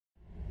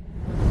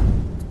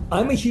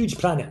I'm a huge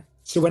planner,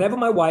 so whenever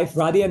my wife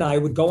Radhi and I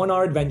would go on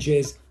our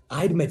adventures,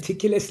 I'd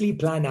meticulously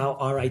plan out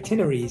our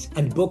itineraries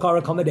and book our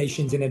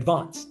accommodations in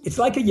advance. It's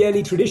like a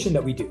yearly tradition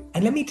that we do.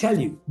 And let me tell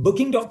you,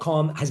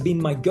 Booking.com has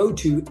been my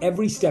go-to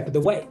every step of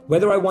the way.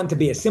 Whether I want to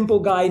be a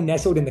simple guy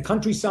nestled in the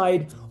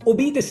countryside or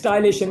be the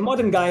stylish and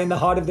modern guy in the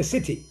heart of the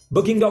city,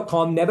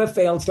 Booking.com never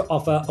fails to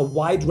offer a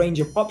wide range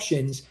of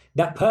options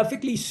that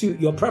perfectly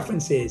suit your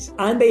preferences,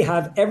 and they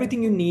have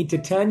everything you need to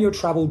turn your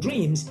travel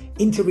dreams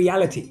into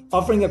reality,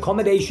 offering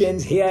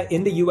accommodations here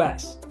in the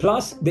US.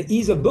 Plus, the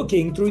ease of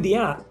booking through the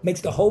app makes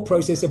the whole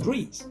process a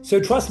breeze. So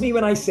trust me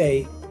when I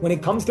say, when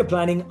it comes to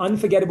planning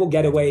unforgettable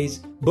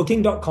getaways,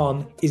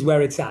 Booking.com is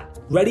where it's at.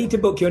 Ready to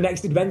book your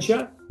next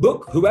adventure?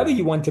 Book whoever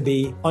you want to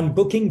be on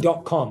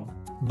Booking.com.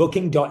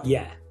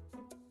 Booking.yeah.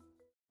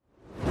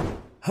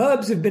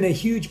 Herbs have been a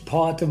huge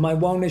part of my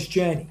wellness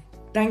journey,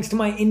 thanks to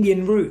my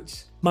Indian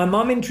roots. My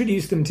mum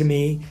introduced them to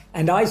me,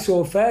 and I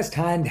saw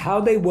firsthand how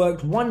they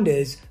worked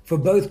wonders for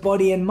both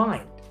body and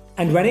mind.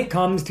 And when it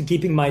comes to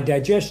keeping my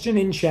digestion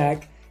in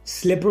check,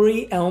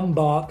 slippery elm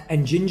bark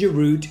and ginger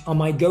root are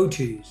my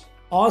go-tos.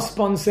 Our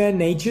sponsor,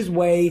 Nature's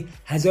Way,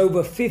 has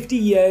over 50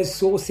 years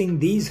sourcing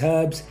these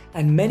herbs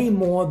and many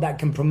more that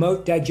can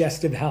promote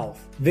digestive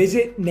health.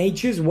 Visit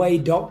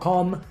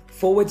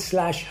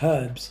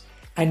naturesway.com/herbs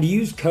and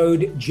use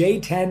code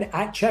J10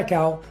 at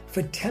checkout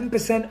for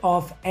 10%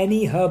 off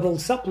any herbal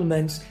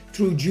supplements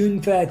through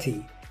June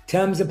 30.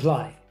 Terms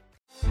apply.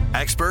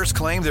 Experts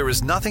claim there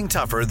is nothing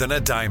tougher than a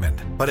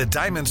diamond. But at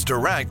Diamonds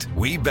Direct,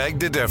 we beg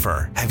to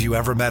differ. Have you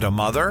ever met a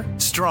mother?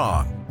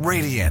 Strong,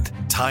 radiant,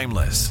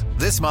 timeless.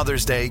 This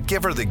Mother's Day,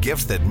 give her the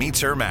gift that meets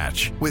her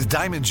match. With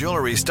diamond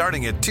jewelry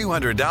starting at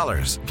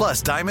 $200.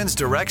 Plus Diamonds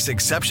Direct's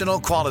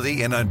exceptional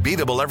quality and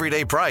unbeatable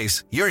everyday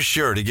price, you're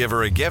sure to give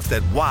her a gift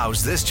that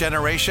wows this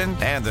generation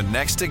and the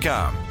next to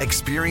come.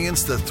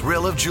 Experience the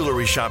thrill of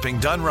jewelry shopping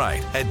done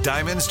right at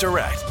Diamonds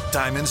Direct.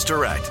 Diamonds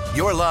Direct.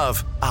 Your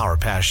love, our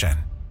passion.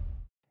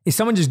 Is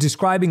someone just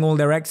describing all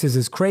their exes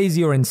as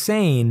crazy or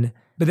insane?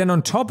 But then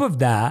on top of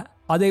that,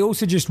 are they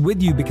also just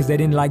with you because they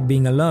didn't like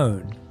being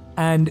alone?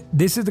 And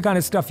this is the kind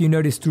of stuff you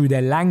notice through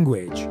their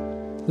language.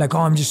 Like, oh,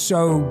 I'm just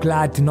so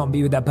glad to not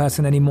be with that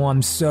person anymore.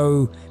 I'm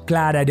so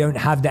glad I don't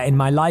have that in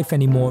my life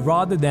anymore.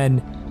 Rather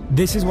than,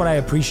 this is what I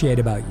appreciate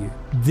about you.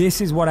 This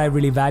is what I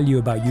really value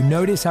about you.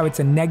 Notice how it's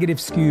a negative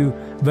skew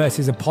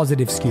versus a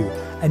positive skew.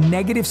 A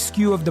negative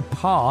skew of the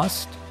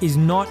past is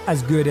not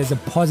as good as a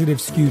positive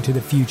skew to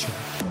the future.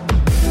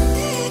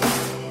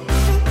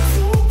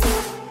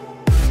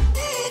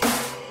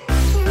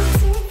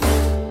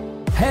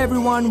 Hey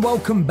everyone,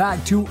 welcome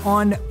back to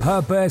On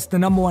Purpose, the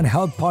number one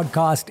health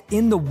podcast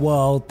in the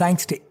world.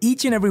 Thanks to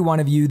each and every one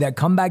of you that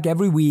come back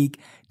every week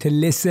to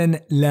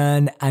listen,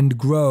 learn, and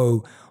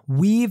grow.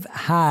 We've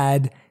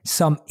had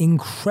some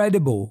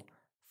incredible,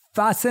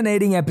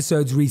 fascinating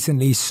episodes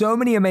recently. So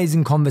many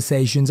amazing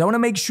conversations. I want to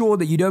make sure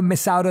that you don't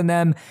miss out on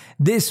them.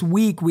 This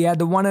week, we had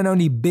the one and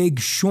only Big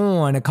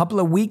Sean. A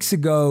couple of weeks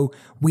ago,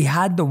 we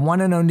had the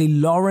one and only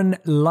Lauren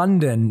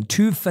London.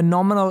 Two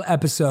phenomenal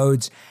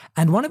episodes.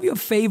 And one of your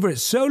favorite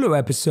solo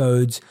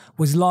episodes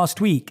was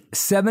last week,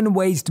 7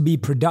 ways to be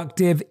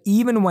productive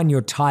even when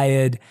you're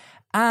tired.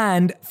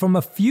 And from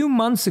a few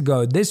months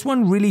ago, this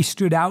one really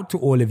stood out to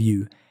all of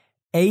you.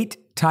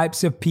 8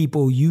 types of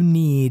people you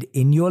need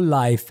in your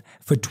life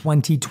for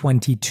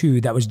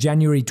 2022. That was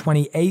January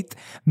 28th.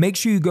 Make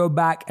sure you go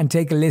back and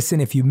take a listen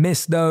if you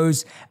missed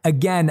those.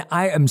 Again,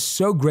 I am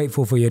so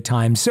grateful for your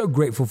time, so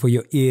grateful for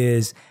your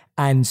ears,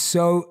 and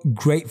so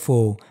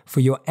grateful for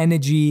your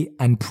energy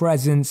and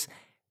presence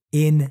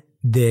in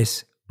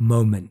this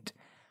moment.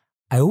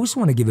 I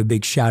also want to give a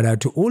big shout out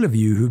to all of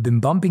you who've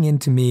been bumping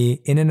into me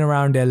in and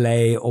around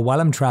LA or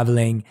while I'm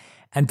traveling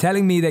and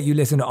telling me that you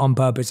listen to On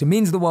Purpose. It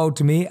means the world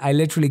to me. I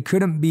literally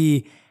couldn't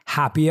be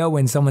happier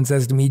when someone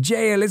says to me,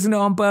 Jay, I listen to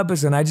On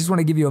Purpose, and I just want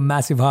to give you a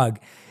massive hug.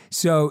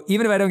 So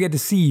even if I don't get to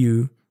see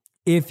you,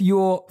 if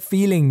you're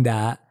feeling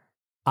that,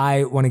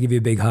 I want to give you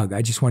a big hug.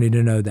 I just want you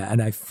to know that,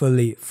 and I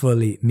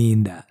fully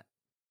mean that.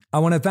 I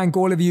want to thank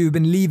all of you who've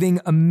been leaving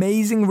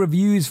amazing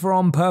reviews for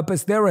On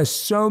Purpose. There are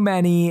so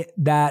many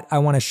that I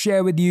want to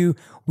share with you.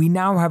 We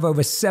now have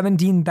over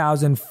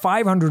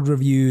 17,500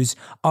 reviews.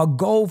 Our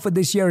goal for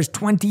this year is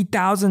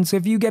 20,000. So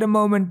if you get a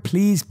moment,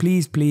 please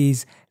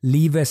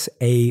leave us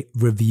a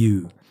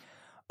review.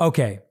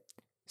 Okay,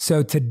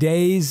 so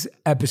today's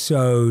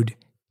episode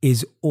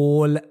is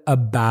all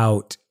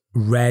about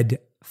red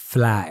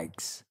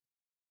flags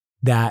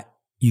that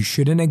you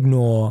shouldn't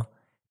ignore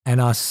and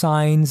are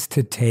signs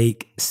to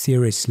take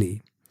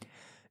seriously.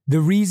 The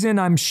reason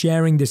I'm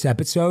sharing this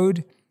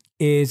episode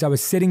is I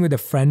was sitting with a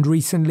friend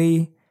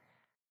recently,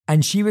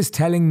 and she was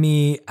telling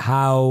me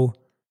how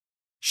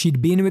she'd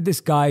been with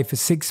this guy for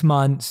 6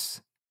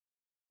 months,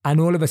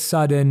 and all of a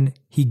sudden,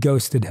 he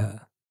ghosted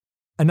her.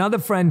 Another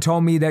friend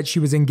told me that she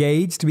was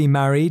engaged to be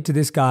married to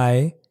this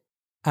guy,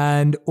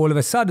 and all of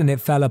a sudden,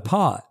 it fell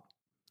apart.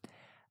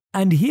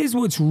 And here's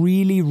what's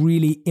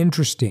really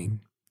interesting.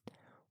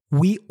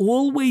 We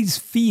always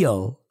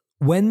feel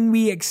when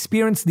we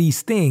experience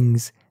these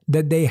things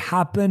that they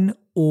happen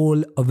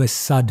all of a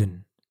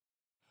sudden.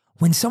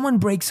 When someone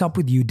breaks up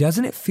with you,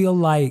 doesn't it feel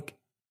like,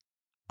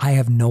 I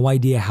have no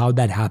idea how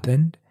that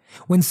happened?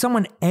 When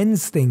someone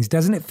ends things,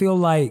 doesn't it feel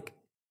like,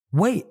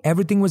 wait,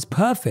 everything was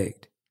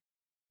perfect?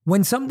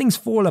 When some things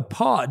fall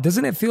apart,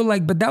 doesn't it feel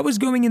like, but that was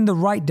going in the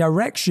right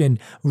direction?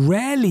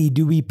 Rarely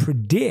do we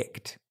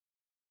predict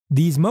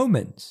these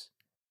moments.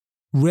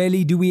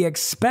 Rarely do we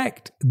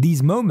expect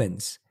these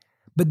moments.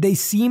 But they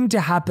seem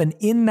to happen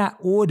in that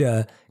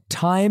order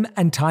time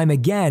and time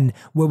again,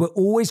 where we're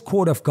always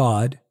caught off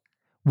guard.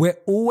 We're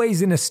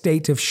always in a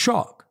state of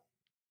shock.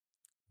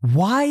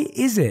 Why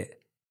is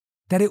it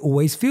that it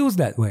always feels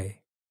that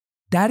way?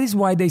 That is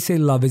why they say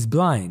love is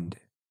blind.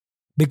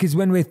 Because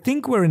when we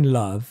think we're in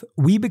love,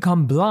 we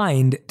become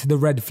blind to the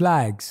red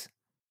flags.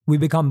 We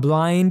become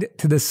blind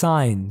to the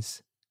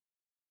signs.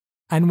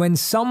 And when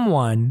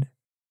someone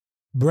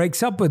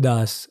breaks up with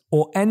us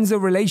or ends a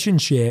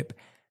relationship,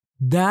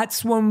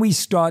 that's when we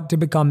start to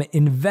become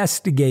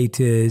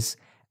investigators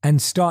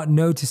and start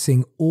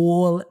noticing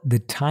all the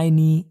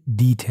tiny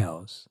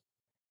details.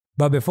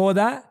 But before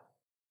that,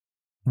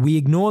 we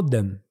ignored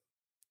them.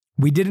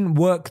 We didn't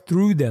work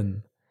through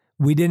them.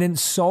 We didn't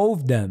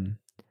solve them.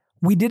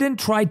 We didn't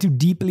try to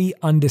deeply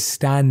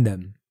understand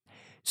them.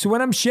 So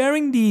when I'm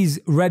sharing these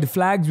red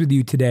flags with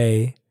you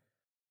today,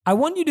 I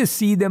want you to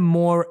see them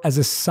more as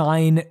a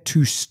sign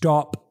to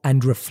stop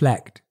and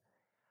reflect.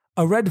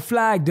 A red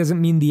flag doesn't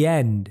mean the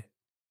end.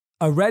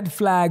 A red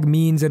flag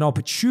means an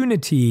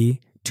opportunity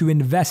to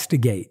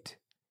investigate,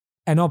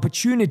 an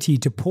opportunity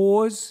to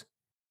pause,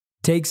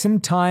 take some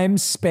time,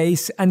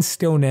 space, and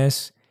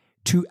stillness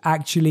to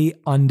actually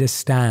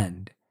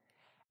understand.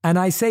 And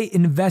I say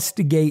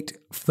investigate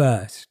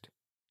first.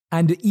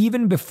 And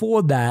even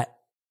before that,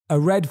 a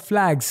red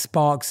flag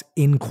sparks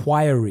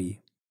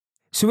inquiry.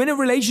 So in a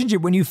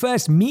relationship, when you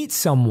first meet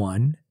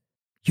someone,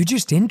 you're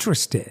just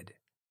interested.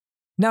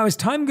 Now, as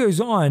time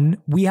goes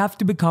on, we have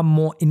to become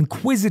more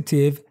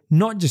inquisitive,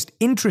 not just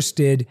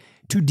interested,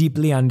 to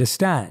deeply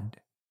understand.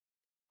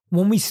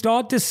 When we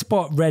start to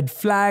spot red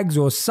flags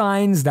or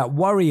signs that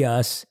worry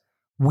us,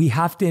 we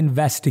have to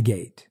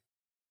investigate.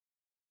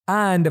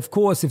 And of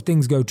course, if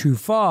things go too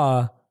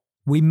far,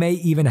 we may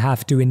even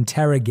have to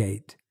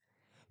interrogate.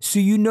 So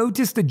you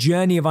notice the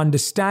journey of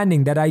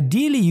understanding that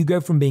ideally you go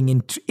from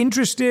being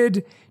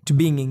interested to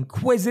being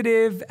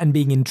inquisitive and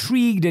being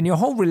intrigued, and your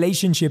whole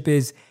relationship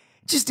is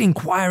just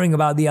inquiring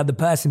about the other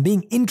person,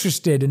 being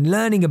interested and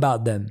learning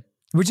about them,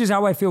 which is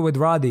how I feel with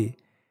Radhi.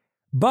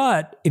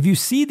 But if you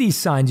see these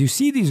signs, you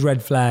see these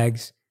red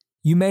flags,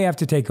 you may have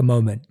to take a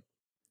moment.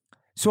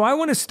 So I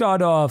want to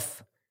start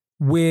off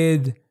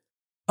with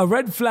a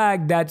red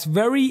flag that's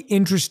very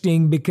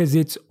interesting because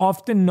it's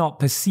often not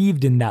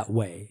perceived in that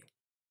way.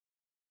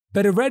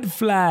 But a red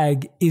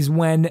flag is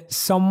when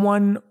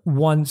someone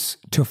wants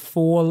to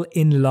fall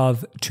in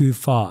love too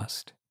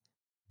fast.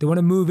 They want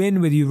to move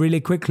in with you really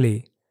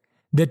quickly.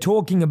 They're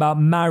talking about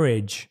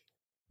marriage.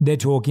 They're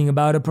talking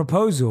about a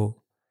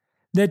proposal.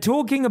 They're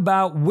talking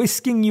about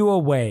whisking you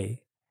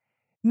away.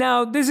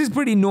 Now, this is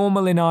pretty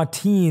normal in our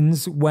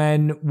teens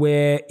when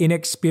we're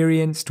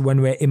inexperienced,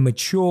 when we're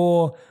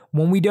immature,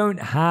 when we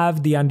don't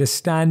have the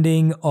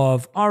understanding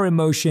of our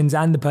emotions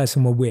and the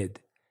person we're with.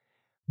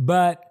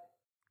 But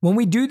when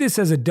we do this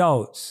as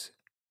adults,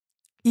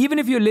 even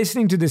if you're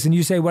listening to this and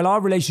you say, well,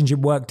 our relationship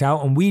worked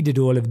out and we did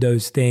all of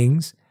those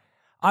things,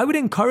 I would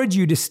encourage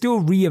you to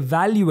still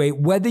reevaluate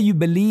whether you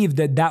believe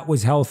that that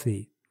was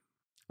healthy.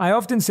 I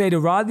often say to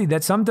Radhi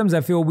that sometimes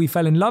I feel we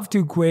fell in love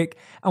too quick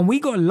and we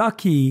got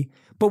lucky,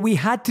 but we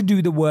had to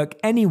do the work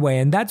anyway.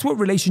 And that's what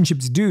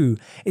relationships do,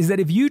 is that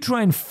if you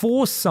try and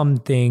force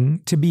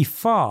something to be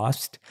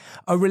fast,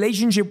 a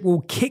relationship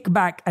will kick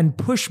back and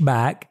push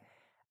back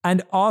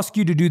and ask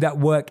you to do that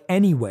work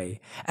anyway.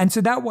 And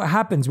so that's what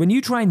happens. When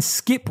you try and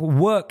skip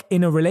work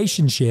in a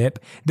relationship,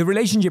 the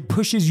relationship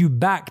pushes you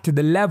back to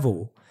the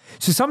level.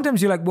 So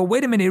sometimes you're like, well,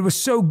 wait a minute, it was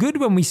so good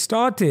when we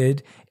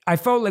started. I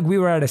felt like we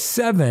were at a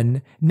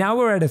 7. Now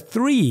we're at a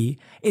 3.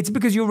 It's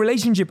because your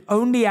relationship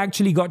only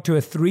actually got to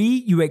a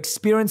 3. You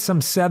experienced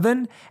some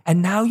 7,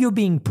 and now you're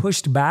being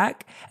pushed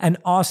back and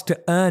asked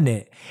to earn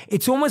it.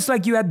 It's almost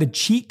like you had the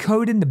cheat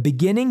code in the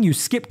beginning. You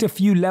skipped a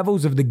few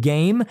levels of the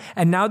game,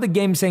 and now the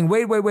game's saying,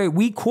 wait,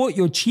 we caught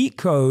your cheat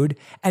code,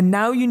 and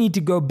now you need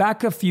to go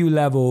back a few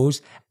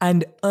levels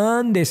and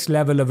earn this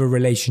level of a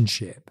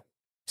relationship.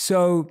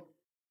 So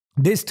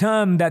this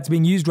term that's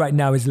being used right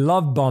now is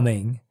love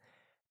bombing.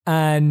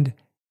 And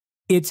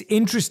it's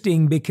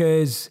interesting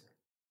because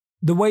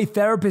the way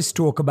therapists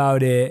talk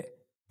about it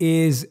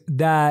is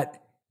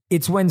that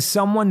it's when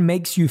someone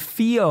makes you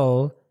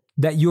feel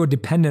that you're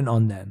dependent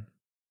on them.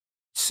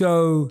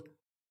 So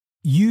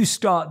you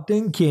start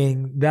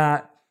thinking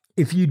that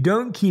if you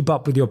don't keep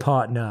up with your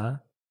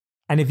partner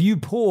and if you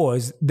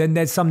pause, then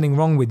there's something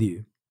wrong with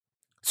you.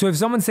 So if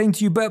someone's saying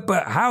to you,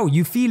 but how?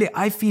 You feel it,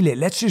 I feel it,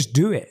 let's just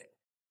do it.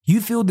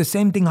 You feel the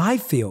same thing I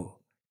feel.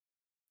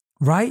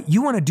 Right?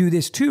 You want to do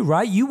this too,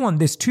 right? You want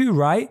this too,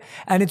 right?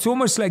 And it's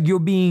almost like you're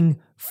being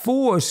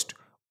forced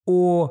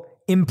or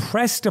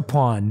impressed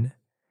upon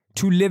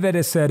to live at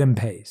a certain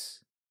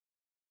pace.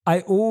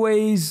 I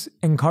always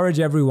encourage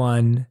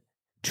everyone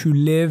to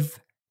live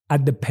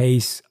at the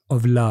pace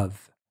of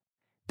love.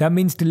 That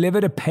means to live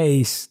at a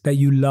pace that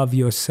you love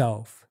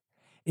yourself.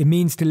 It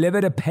means to live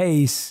at a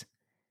pace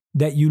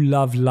that you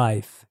love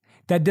life.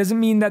 That doesn't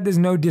mean that there's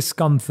no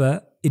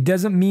discomfort. It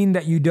doesn't mean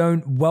that you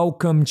don't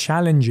welcome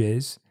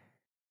challenges,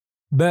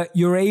 but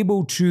you're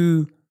able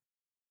to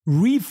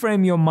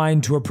reframe your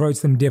mind to approach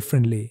them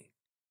differently.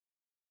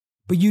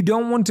 But you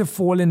don't want to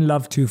fall in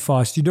love too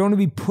fast. You don't want to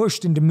be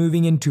pushed into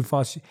moving in too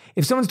fast.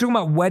 If someone's talking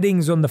about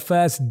weddings on the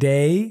first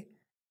day,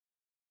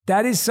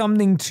 that is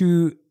something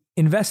to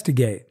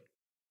investigate,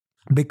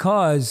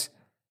 because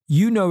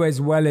you know as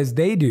well as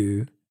they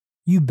do,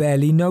 you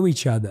barely know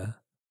each other.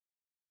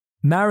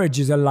 Marriage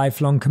is a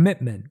lifelong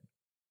commitment.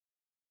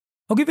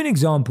 I'll give you an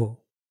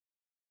example.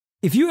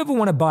 If you ever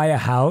want to buy a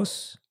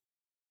house,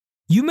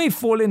 you may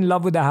fall in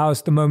love with the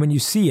house the moment you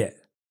see it.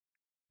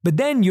 But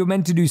then you're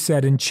meant to do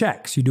certain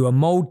checks. You do a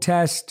mold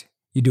test,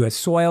 you do a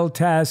soil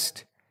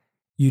test,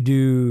 you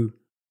do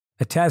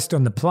a test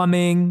on the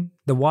plumbing,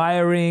 the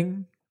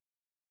wiring.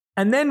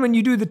 And then when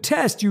you do the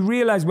test, you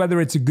realize whether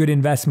it's a good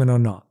investment or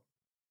not.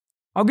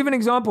 I'll give an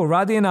example.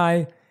 Radhi and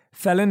I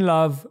fell in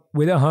love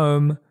with a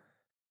home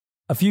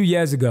a few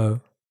years ago,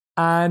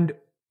 and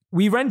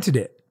we rented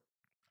it.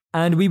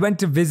 And we went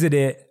to visit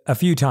it a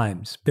few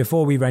times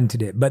before we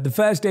rented it. But the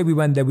first day we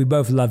went there, we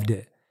both loved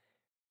it.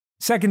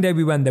 Second day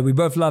we went there, we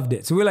both loved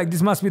it. So we're like,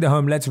 this must be the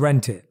home, let's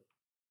rent it.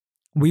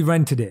 We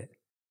rented it.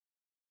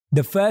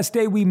 The first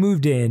day we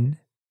moved in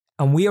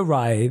and we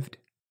arrived,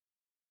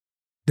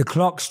 the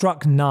clock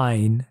struck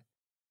 9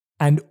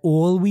 and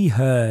all we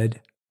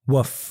heard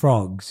were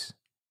frogs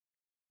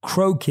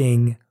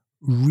croaking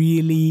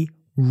really,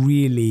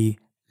 really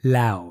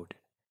loud.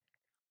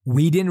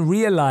 We didn't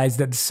realize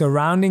that the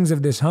surroundings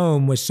of this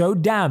home were so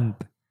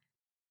damp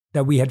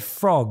that we had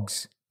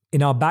frogs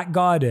in our back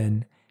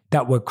garden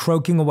that were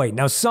croaking away.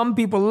 Now, some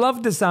people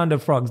love the sound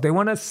of frogs. They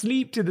want to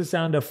sleep to the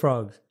sound of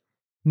frogs.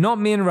 Not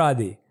me and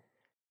Radhi.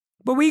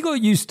 But we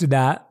got used to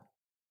that,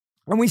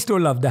 and we still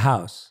love the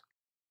house.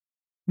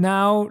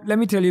 Now, let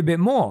me tell you a bit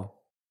more.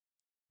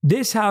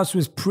 This house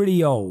was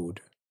pretty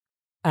old,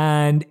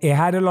 and it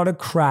had a lot of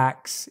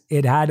cracks.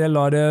 It had a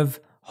lot of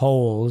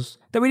holes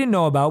that we didn't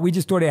know about. We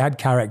just thought it had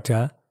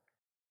character.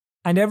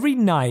 And every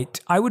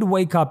night, I would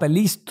wake up at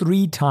least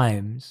 3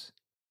 times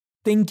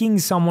thinking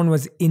someone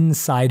was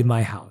inside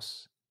my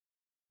house,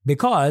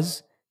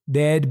 because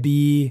there'd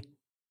be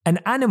an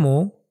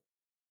animal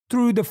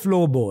through the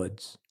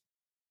floorboards.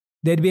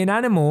 There'd be an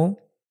animal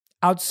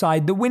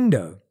outside the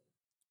window.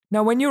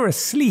 Now, when you're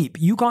asleep,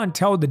 you can't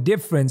tell the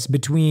difference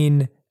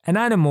between an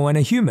animal and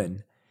a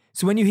human.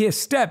 So when you hear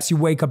steps, you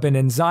wake up in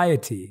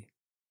anxiety.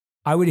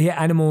 I would hear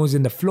animals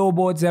in the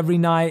floorboards every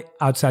night,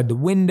 outside the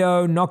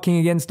window, knocking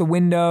against the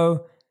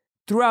window,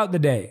 throughout the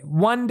day.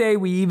 One day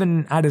we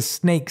even had a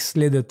snake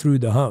slither through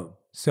the home.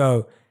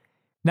 So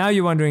now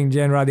you're wondering,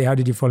 Jay and Radhi, how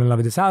did you fall in love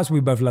with this house? We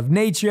both love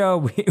nature.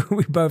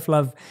 We both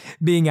love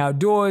being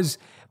outdoors.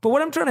 But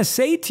what I'm trying to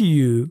say to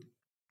you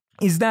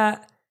is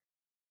that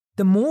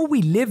the more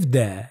we lived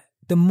there,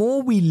 the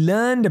more we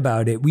learned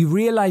about it, we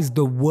realized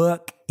the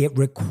work it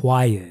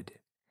required.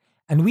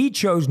 And we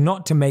chose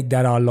not to make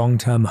that our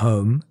long-term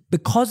home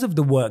because of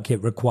the work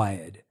it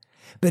required.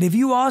 But if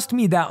you asked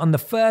me that on the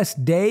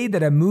first day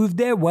that I moved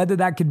there, whether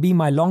that could be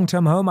my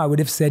long-term home, I would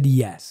have said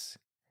yes.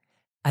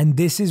 And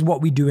this is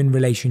what we do in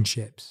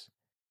relationships.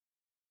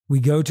 We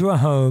go to a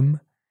home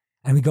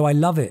and we go, I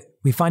love it.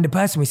 We find a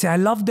person, we say, I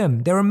love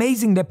them. They're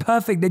amazing. They're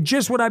perfect. They're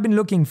just what I've been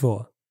looking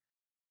for.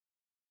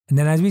 And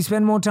then as we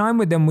spend more time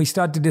with them, we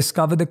start to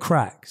discover the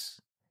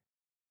cracks.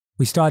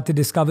 We start to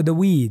discover the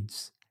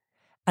weeds.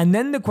 And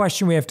then the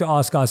question we have to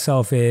ask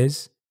ourselves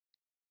is,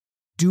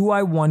 do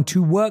I want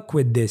to work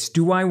with this?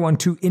 Do I want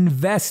to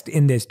invest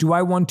in this? Do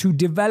I want to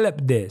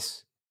develop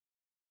this?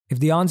 If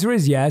the answer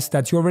is yes,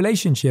 that's your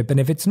relationship. And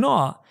if it's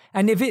not,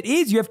 and if it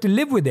is, you have to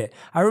live with it.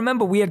 I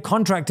remember we had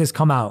contractors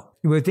come out.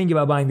 We were thinking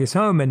about buying this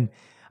home, and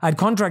I had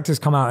contractors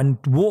come out and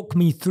walk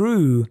me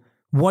through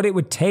what it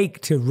would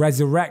take to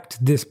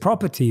resurrect this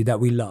property that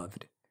we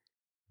loved.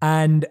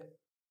 And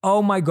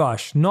oh my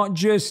gosh, not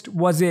just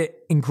was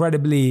it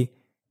incredibly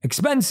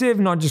expensive,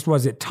 not just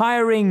was it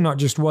tiring, not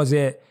just was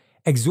it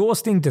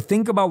exhausting to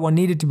think about what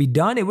needed to be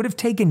done, it would have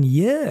taken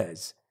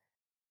years.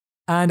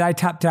 And I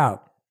tapped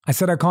out. I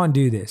said, I can't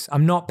do this.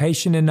 I'm not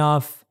patient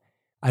enough.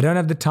 I don't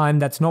have the time.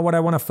 That's not what I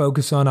want to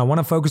focus on. I want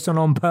to focus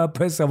on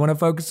purpose. I want to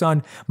focus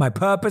on my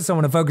purpose. I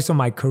want to focus on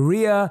my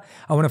career.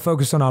 I want to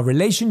focus on our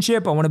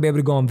relationship. I want to be able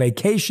to go on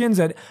vacations.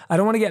 I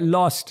don't want to get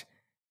lost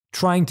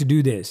trying to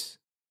do this.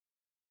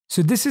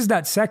 So this is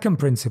that second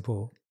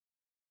principle.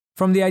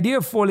 From the idea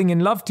of falling in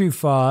love too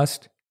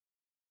fast,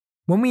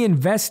 when we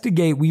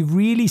investigate, we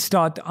really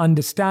start to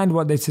understand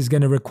what this is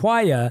going to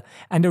require.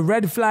 And a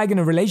red flag in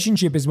a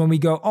relationship is when we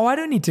go, oh, I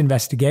don't need to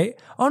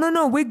investigate. Oh,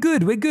 no, we're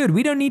good. We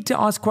don't need to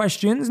ask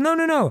questions.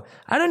 No.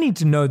 I don't need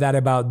to know that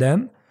about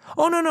them.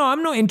 Oh, no,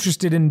 I'm not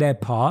interested in their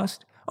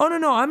past. Oh,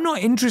 no, I'm not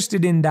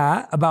interested in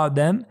that about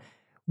them.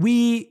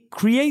 We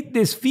create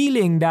this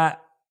feeling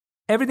that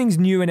everything's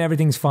new and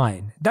everything's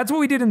fine. That's what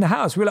we did in the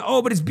house. We're like,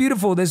 oh, but it's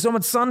beautiful. There's so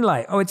much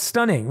sunlight. Oh, it's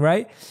stunning,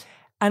 right?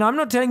 And I'm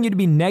not telling you to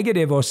be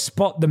negative or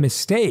spot the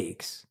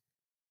mistakes.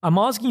 I'm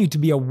asking you to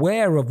be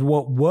aware of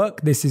what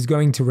work this is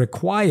going to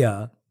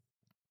require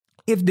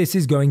if this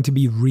is going to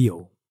be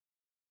real.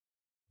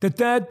 The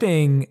third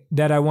thing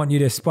that I want you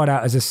to spot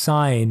out as a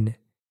sign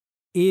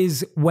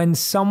is when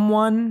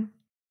someone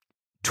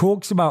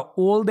talks about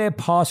all their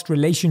past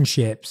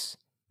relationships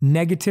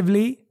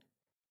negatively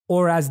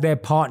or as their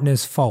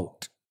partner's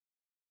fault.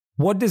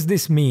 What does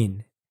this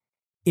mean?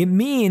 It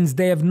means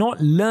they have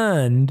not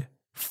learned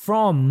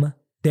from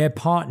their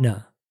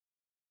partner.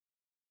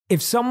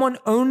 If someone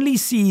only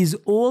sees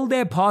all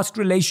their past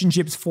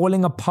relationships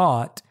falling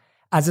apart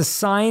as a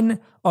sign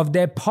of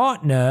their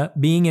partner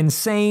being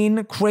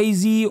insane,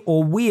 crazy,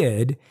 or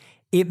weird,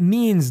 it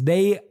means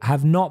they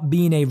have not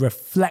been a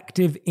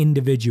reflective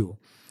individual.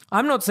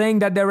 I'm not saying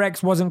that their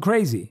ex wasn't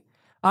crazy.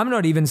 I'm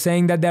not even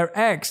saying that their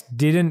ex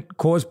didn't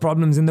cause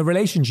problems in the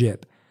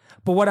relationship.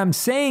 But what I'm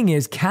saying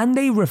is, can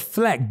they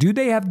reflect? Do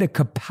they have the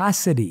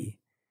capacity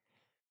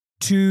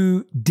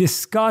to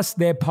discuss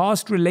their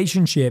past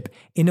relationship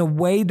in a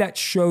way that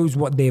shows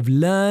what they've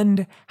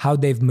learned, how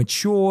they've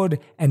matured,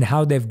 and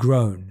how they've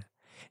grown?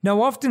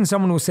 Now, often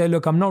someone will say,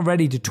 look, I'm not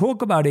ready to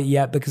talk about it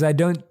yet because I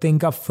don't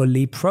think I've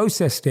fully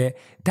processed it.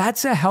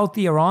 That's a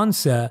healthier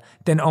answer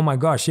than, oh my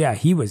gosh, yeah,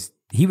 he was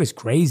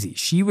crazy.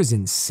 She was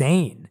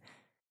insane.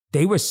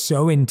 They were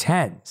so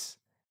intense.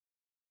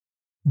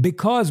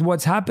 Because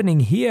what's happening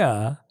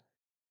here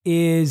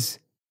is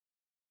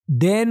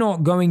they're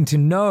not going to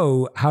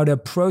know how to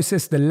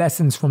process the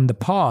lessons from the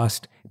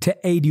past to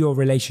aid your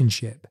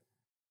relationship.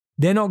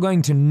 They're not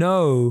going to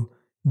know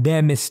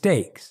their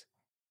mistakes.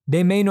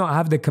 They may not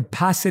have the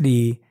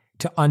capacity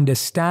to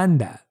understand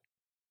that.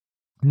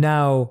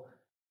 Now,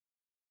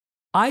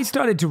 I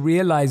started to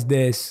realize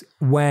this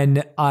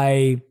when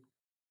I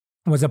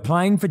was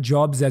applying for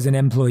jobs as an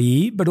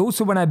employee, but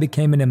also when I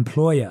became an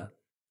employer.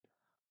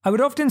 I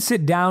would often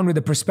sit down with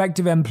a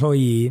prospective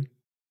employee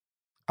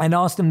and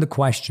ask them the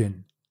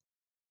question,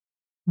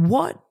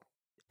 what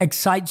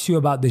excites you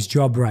about this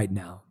job right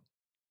now?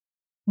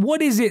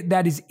 What is it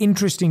that is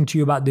interesting to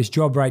you about this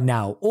job right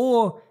now?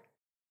 Or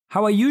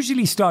how I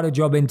usually start a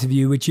job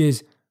interview, which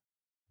is,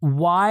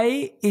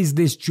 why is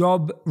this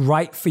job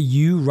right for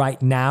you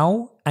right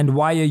now? And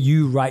why are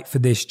you right for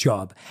this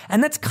job?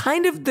 And that's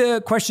kind of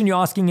the question you're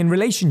asking in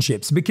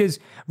relationships, because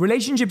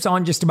relationships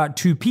aren't just about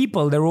two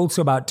people, they're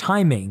also about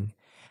timing.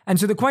 And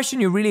so the question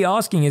you're really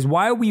asking is,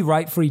 why are we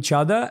right for each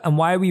other? And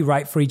why are we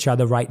right for each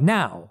other right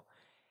now?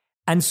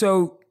 And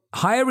so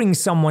hiring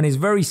someone is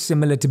very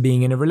similar to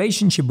being in a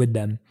relationship with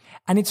them.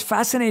 And it's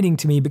fascinating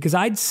to me because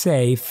I'd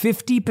say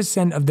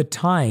 50% of the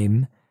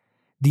time,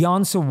 the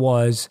answer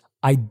was,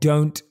 I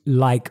don't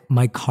like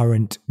my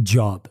current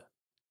job.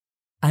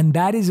 And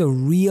that is a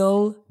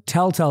real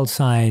telltale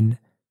sign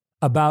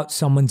about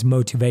someone's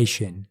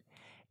motivation.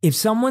 If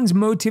someone's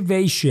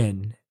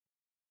motivation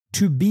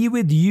to be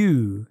with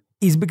you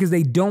is because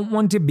they don't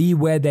want to be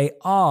where they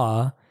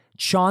are,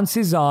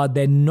 chances are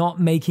they're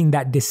not making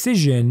that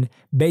decision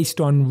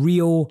based on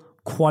real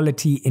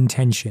quality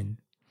intention.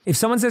 If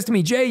someone says to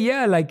me, Jay,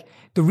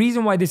 the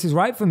reason why this is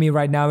right for me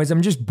right now is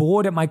I'm just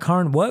bored at my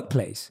current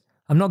workplace.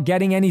 I'm not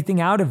getting anything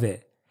out of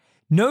it.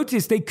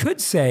 Notice they could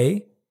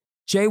say,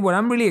 Jay, what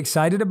I'm really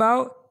excited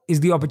about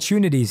is the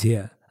opportunities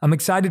here. I'm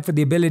excited for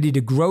the ability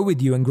to grow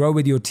with you and grow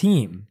with your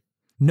team.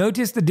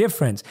 Notice the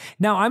difference.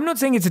 Now, I'm not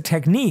saying it's a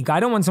technique. I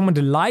don't want someone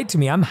to lie to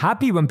me. I'm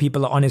happy when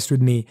people are honest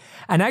with me.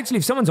 And actually,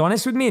 if someone's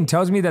honest with me and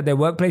tells me that their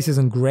workplace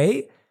isn't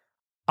great,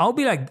 I'll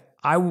be like,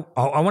 I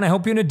want to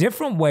help you in a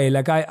different way.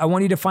 Like, I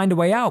want you to find a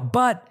way out.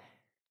 But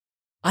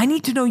I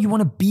need to know you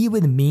want to be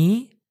with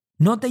me,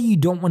 not that you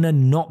don't want to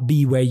not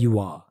be where you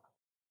are.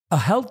 A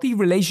healthy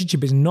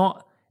relationship is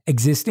not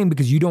existing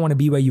because you don't want to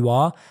be where you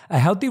are. A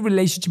healthy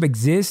relationship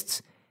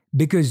exists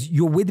because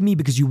you're with me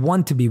because you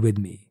want to be with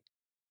me.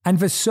 And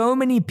for so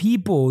many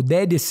people,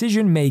 their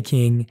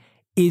decision-making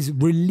is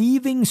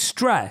relieving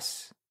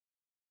stress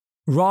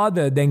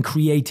rather than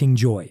creating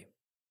joy,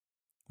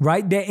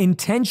 right? Their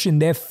intention,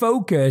 their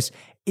focus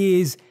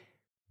is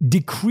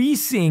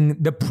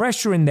decreasing the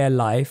pressure in their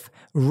life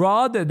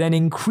rather than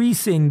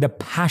increasing the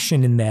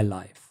passion in their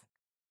life.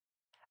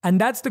 And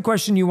that's the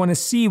question you want to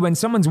see when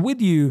someone's with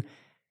you.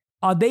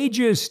 Are they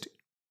just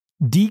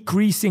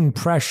decreasing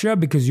pressure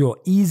because you're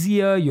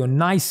easier, you're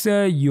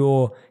nicer,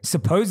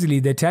 supposedly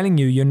they're telling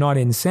you you're not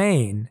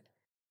insane?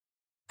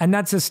 And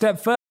that's a step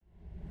further.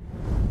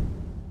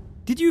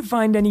 Did you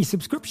find any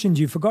subscriptions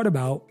you forgot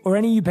about or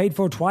any you paid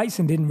for twice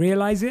and didn't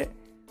realize it?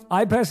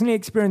 I personally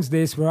experienced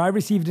this where I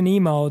received an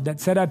email that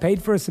said I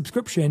paid for a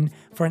subscription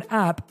for an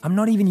app I'm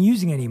not even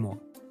using anymore.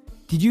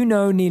 Did you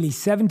know nearly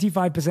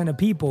 75% of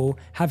people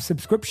have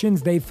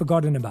subscriptions they've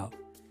forgotten about?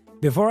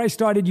 Before I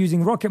started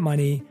using Rocket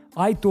Money,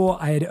 I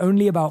thought I had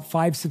only about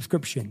 5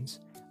 subscriptions.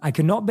 I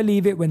could not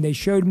believe it when they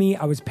showed me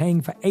I was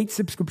paying for 8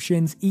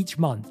 subscriptions each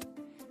month.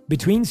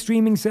 Between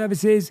streaming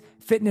services,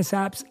 fitness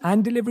apps,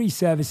 and delivery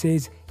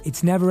services,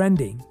 it's never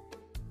ending.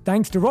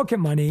 Thanks to Rocket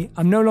Money,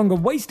 I'm no longer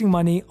wasting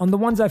money on the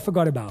ones I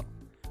forgot about.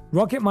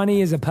 Rocket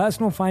Money is a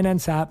personal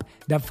finance app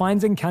that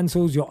finds and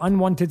cancels your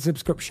unwanted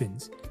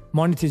subscriptions,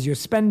 monitors your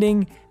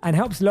spending, and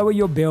helps lower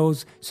your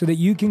bills so that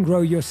you can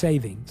grow your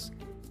savings.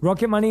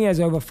 Rocket Money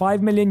has over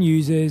 5 million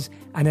users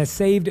and has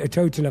saved a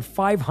total of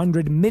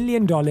 $500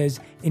 million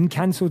in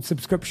canceled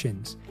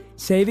subscriptions,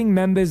 saving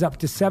members up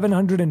to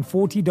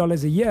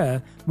 $740 a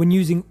year when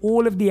using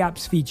all of the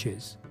app's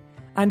features.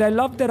 And I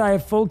love that I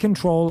have full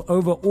control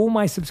over all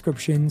my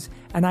subscriptions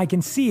and I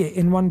can see it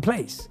in one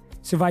place.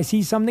 So if I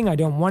see something I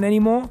don't want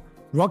anymore,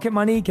 Rocket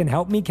Money can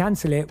help me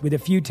cancel it with a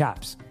few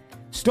taps.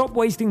 Stop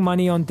wasting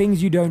money on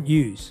things you don't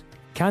use.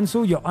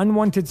 Cancel your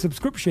unwanted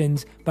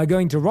subscriptions by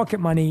going to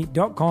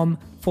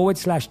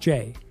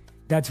rocketmoney.com/J.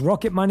 That's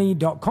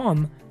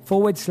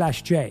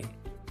rocketmoney.com/J.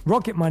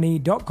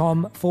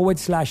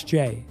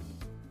 rocketmoney.com/J.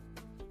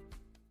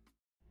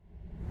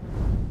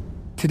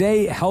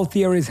 Today,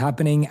 healthier is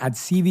happening at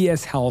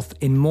CVS Health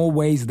in more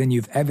ways than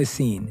you've ever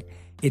seen.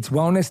 It's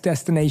wellness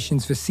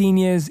destinations for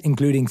seniors,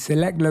 including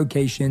select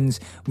locations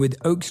with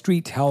Oak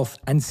Street Health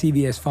and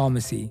CVS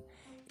Pharmacy.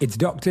 It's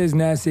doctors,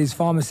 nurses,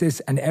 pharmacists,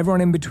 and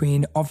everyone in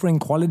between offering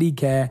quality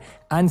care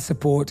and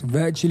support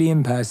virtually,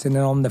 in person,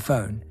 and on the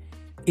phone.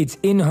 It's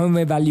in-home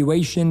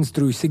evaluations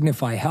through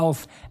Signify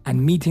Health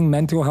and meeting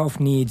mental health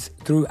needs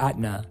through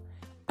Aetna.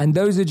 And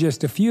those are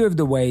just a few of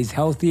the ways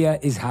healthier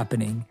is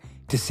happening.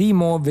 To see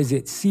more,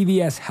 visit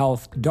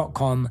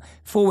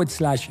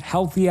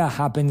cvshealth.com/healthier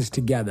happens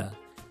together.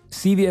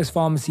 CVS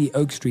Pharmacy,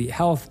 Oak Street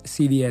Health,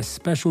 CVS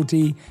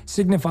Specialty,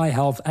 Signify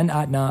Health, and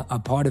Aetna are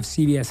part of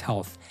CVS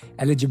Health.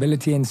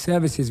 Eligibility and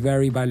services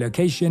vary by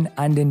location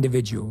and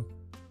individual.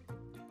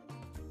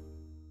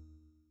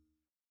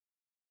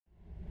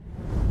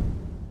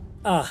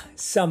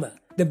 Summer.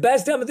 The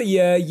best time of the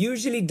year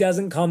usually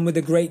doesn't come with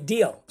a great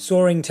deal.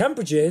 Soaring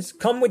temperatures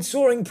come with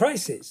soaring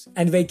prices,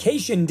 and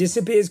vacation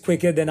disappears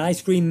quicker than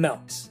ice cream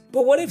melts.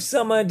 But what if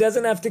summer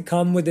doesn't have to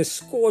come with a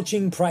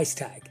scorching price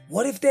tag?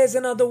 What if there's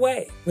another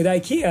way? With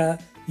IKEA,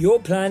 your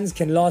plans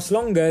can last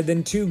longer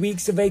than 2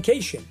 weeks of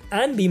vacation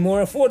and be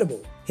more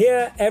affordable.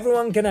 Here,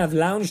 everyone can have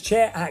lounge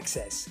chair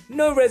access,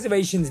 no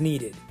reservations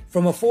needed.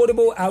 From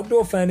affordable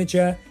outdoor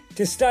furniture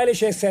to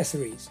stylish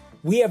accessories,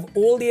 we have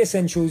all the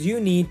essentials you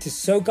need to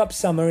soak up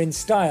summer in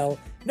style,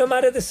 no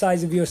matter the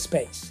size of your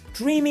space.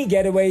 Dreamy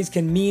getaways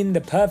can mean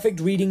the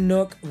perfect reading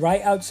nook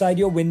right outside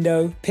your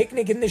window,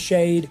 picnic in the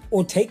shade,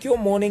 or take your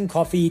morning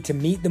coffee to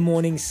meet the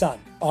morning sun.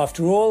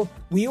 After all,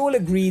 we all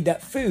agree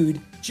that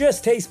food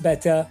just tastes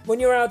better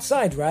when you're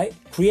outside, right?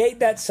 Create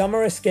that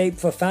summer escape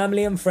for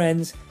family and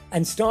friends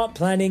and start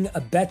planning a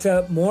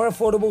better, more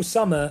affordable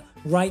summer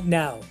right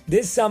now.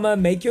 This summer,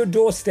 make your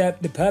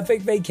doorstep the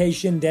perfect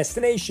vacation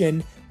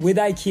destination with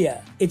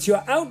IKEA. It's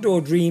your outdoor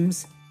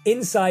dreams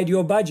inside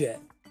your budget.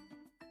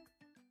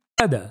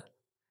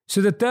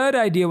 So the third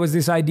idea was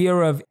this idea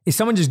of, is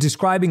someone just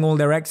describing all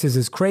their exes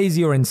as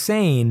crazy or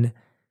insane,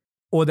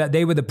 or that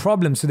they were the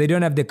problem so they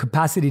don't have the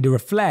capacity to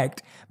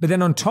reflect? But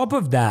then on top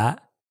of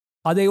that,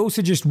 are they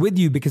also just with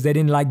you because they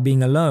didn't like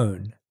being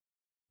alone?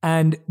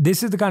 And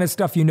this is the kind of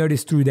stuff you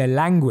notice through their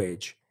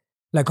language.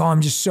 Like, oh, I'm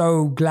just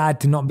so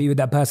glad to not be with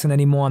that person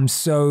anymore. I'm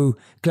so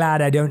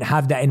glad I don't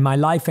have that in my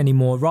life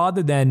anymore.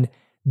 Rather than,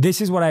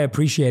 this is what I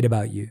appreciate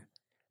about you.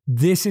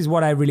 This is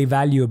what I really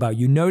value about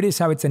you. Notice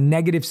how it's a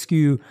negative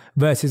skew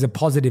versus a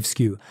positive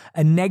skew.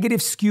 A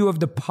negative skew of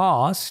the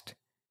past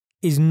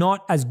is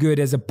not as good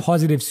as a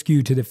positive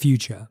skew to the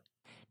future.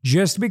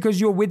 Just because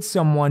you're with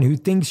someone who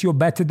thinks you're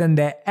better than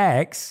their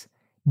ex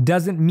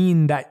doesn't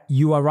mean that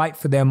you are right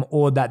for them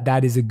or that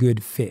that is a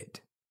good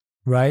fit,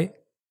 right?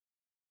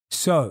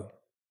 So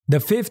the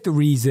fifth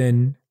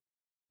reason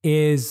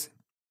is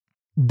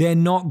they're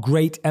not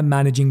great at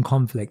managing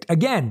conflict.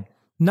 Again,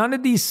 none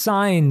of these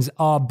signs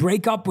are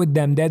break up with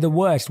them. They're the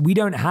worst. We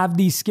don't have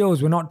these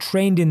skills. We're not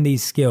trained in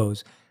these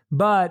skills.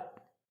 But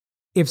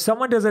if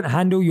someone doesn't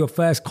handle your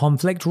first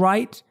conflict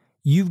right,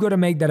 you've got to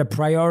make that a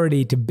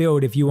priority to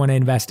build if you want to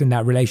invest in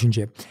that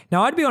relationship.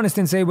 Now, I'd be honest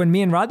and say when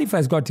me and Radhi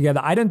first got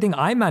together, I don't think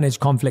I managed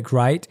conflict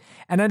right.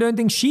 And I don't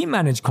think she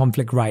managed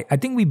conflict right. I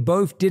think we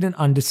both didn't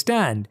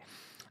understand.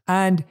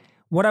 And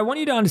what I want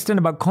you to understand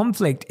about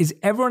conflict is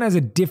everyone has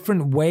a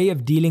different way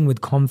of dealing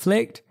with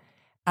conflict.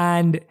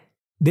 And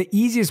the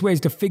easiest way is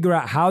to figure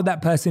out how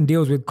that person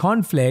deals with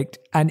conflict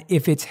and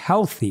if it's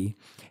healthy.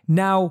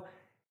 Now,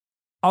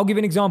 I'll give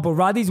an example.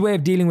 Radhi's way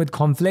of dealing with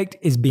conflict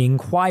is being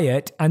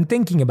quiet and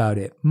thinking about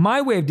it.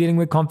 My way of dealing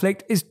with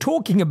conflict is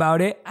talking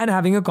about it and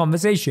having a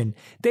conversation.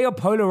 They are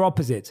polar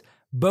opposites.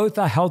 Both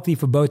are healthy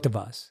for both of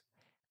us.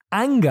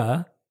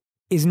 Anger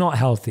is not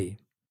healthy.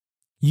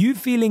 You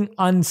feeling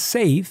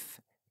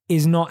unsafe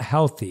is not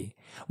healthy.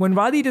 When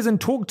Radhi doesn't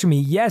talk to me,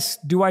 yes,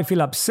 do I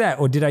feel upset,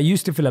 or did I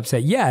used to feel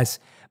upset? Yes,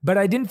 but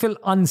I didn't feel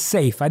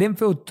unsafe. I didn't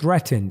feel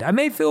threatened. I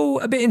may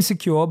feel a bit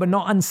insecure, but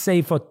not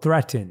unsafe or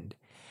threatened.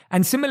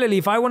 And similarly,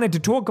 if I wanted to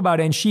talk about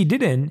it and she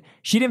didn't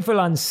feel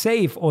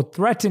unsafe or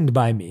threatened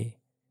by me.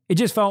 It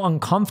just felt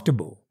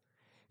uncomfortable.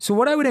 So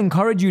what I would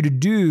encourage you to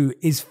do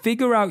is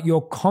figure out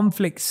your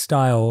conflict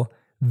style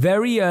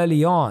very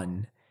early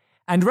on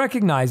and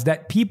recognize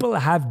that people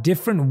have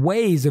different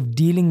ways of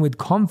dealing with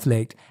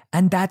conflict,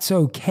 and that's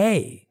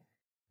okay.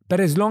 But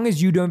as long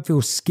as you don't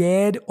feel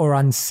scared or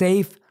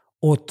unsafe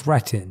or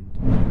threatened.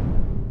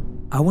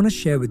 I want to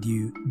share with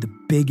you the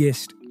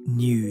biggest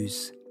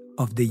news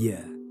of the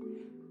year.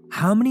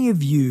 How many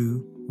of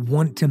you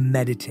want to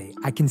meditate?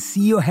 I can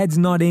see your heads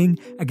nodding.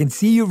 I can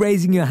see you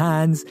raising your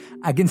hands.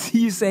 I can see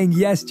you saying,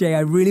 yes, Jay,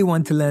 I really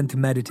want to learn to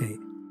meditate.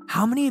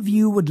 How many of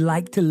you would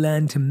like to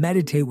learn to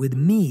meditate with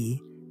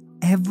me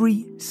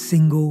every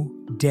single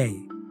day?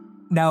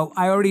 Now,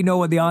 I already know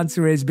what the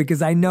answer is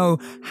because I know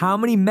how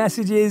many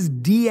messages,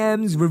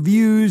 DMs,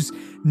 reviews,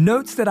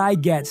 notes that I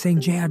get saying,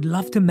 Jay, I'd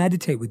love to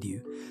meditate with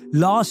you.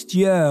 Last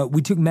year,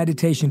 we took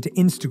meditation to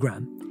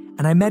Instagram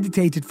and I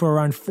meditated for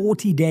around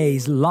 40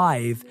 days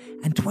live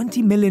and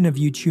 20 million of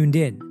you tuned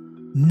in.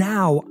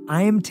 Now,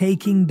 I am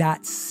taking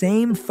that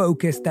same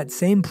focus, that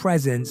same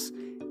presence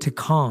to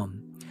Calm.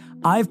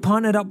 I've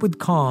partnered up with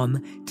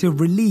Calm to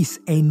release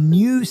a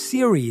new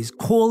series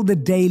called The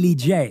Daily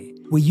J,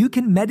 where you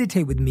can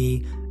meditate with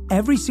me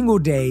every single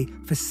day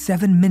for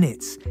 7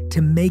 minutes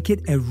to make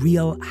it a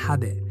real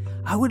habit.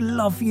 I would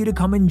love for you to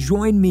come and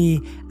join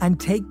me and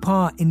take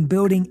part in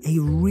building a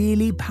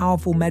really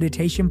powerful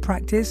meditation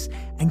practice.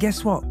 And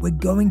guess what? We're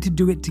going to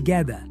do it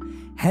together.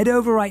 Head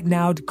over right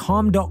now to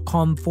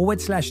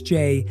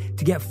calm.com/J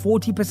to get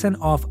 40%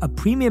 off a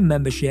premium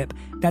membership.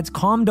 That's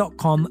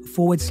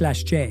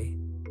calm.com/J.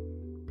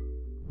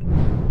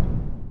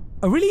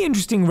 A really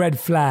interesting red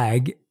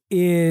flag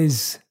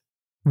is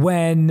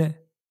when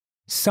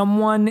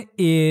someone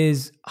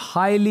is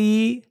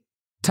highly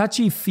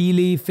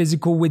touchy-feely,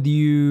 physical with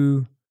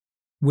you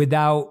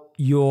without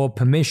your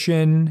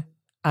permission,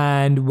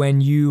 and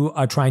when you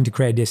are trying to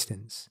create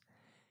distance.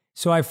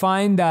 So I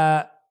find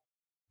that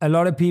a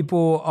lot of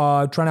people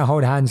are trying to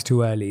hold hands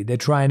too early. They're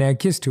trying to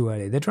kiss too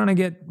early. They're trying to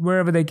get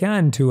wherever they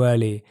can too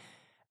early.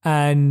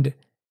 And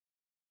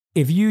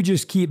if you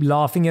just keep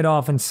laughing it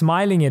off and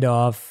smiling it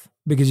off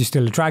because you're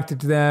still attracted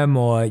to them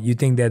or you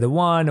think they're the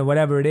one or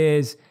whatever it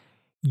is,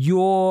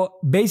 you're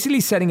basically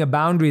setting a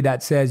boundary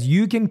that says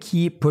you can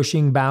keep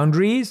pushing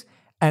boundaries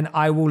and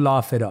I will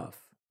laugh it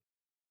off.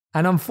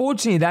 And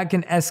unfortunately, that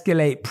can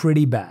escalate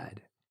pretty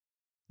bad.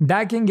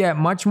 That can get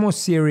much more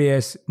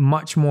serious,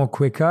 much more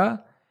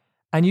quicker.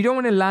 And you don't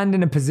want to land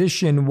in a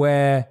position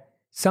where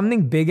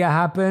something bigger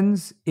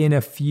happens in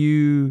a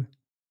few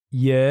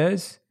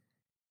years.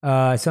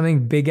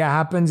 Something bigger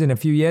happens in a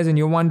few years and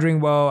you're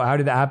wondering, well, how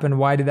did that happen?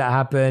 Why did that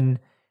happen?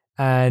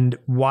 And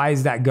why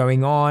is that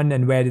going on?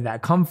 And where did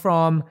that come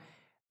from?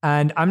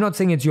 And I'm not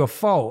saying it's your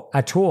fault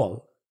at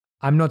all.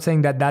 I'm not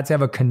saying that that's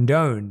ever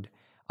condoned.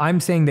 I'm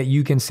saying that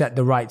you can set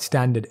the right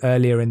standard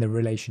earlier in the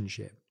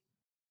relationship,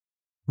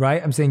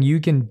 right? I'm saying you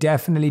can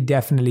definitely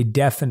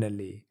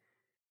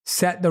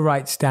set the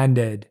right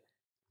standard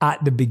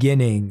at the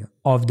beginning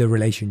of the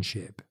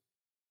relationship.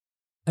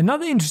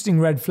 Another interesting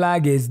red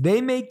flag is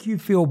they make you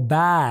feel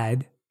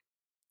bad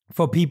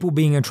for people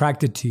being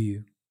attracted to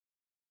you.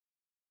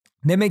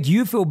 They make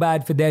you feel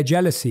bad for their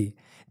jealousy.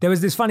 There was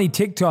this funny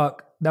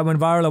TikTok that went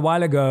viral a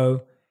while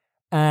ago,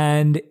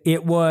 and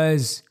it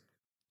was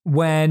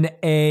when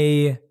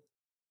a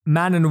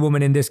man and a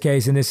woman, in this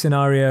case, in this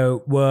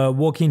scenario, were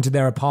walking to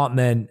their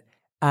apartment,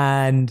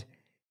 and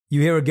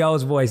you hear a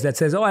girl's voice that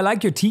says, "Oh, I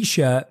like your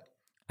t-shirt."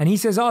 And he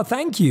says, "Oh,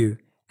 thank you."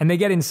 And they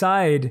get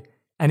inside,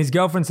 and his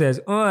girlfriend says,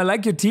 "Oh, I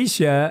like your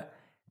t-shirt.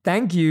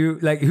 Thank you.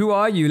 Like, who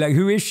are you? Like,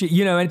 who is she?"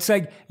 You know, and it's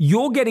like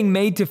you're getting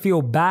made to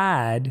feel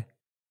bad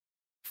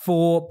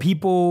for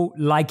people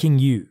liking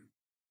you.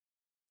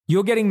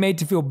 You're getting made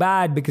to feel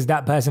bad because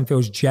that person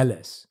feels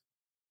jealous.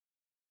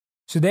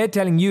 So they're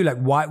telling you, like,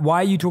 why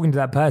are you talking to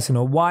that person?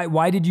 Or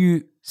why did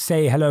you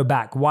say hello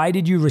back? Why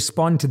did you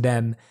respond to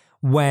them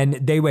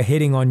when they were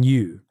hitting on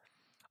you?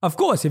 Of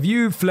course, if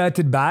you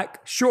flirted back,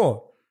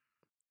 sure.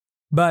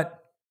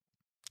 But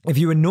if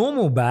you were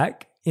normal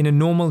back in a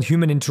normal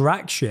human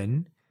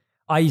interaction,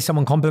 i.e.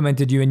 someone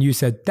complimented you and you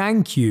said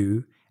thank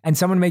you, and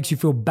someone makes you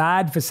feel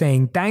bad for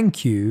saying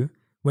thank you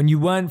when you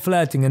weren't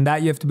flirting, and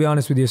that you have to be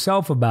honest with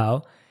yourself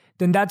about,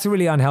 then that's a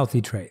really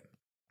unhealthy trait.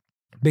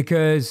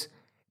 Because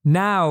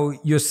now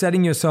you're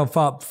setting yourself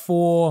up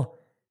for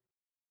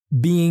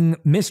being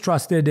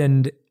mistrusted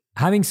and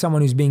having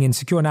someone who's being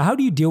insecure. Now, how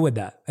do you deal with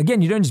that?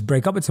 Again, you don't just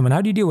break up with someone.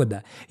 How do you deal with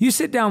that? You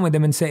sit down with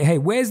them and say, hey,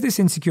 where's this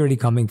insecurity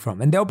coming from?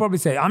 And they'll probably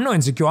say, I'm not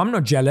insecure. I'm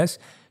not jealous.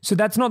 So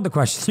that's not the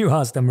question you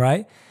ask them,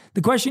 right?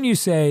 The question you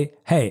say,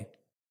 hey,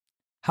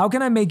 how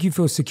can I make you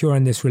feel secure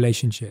in this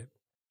relationship?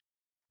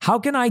 How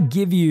can I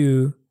give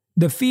you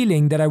the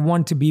feeling that I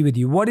want to be with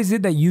you? What is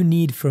it that you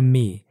need from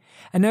me?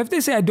 And if they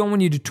say, I don't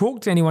want you to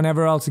talk to anyone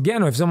ever else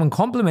again, or if someone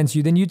compliments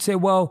you, then you'd say,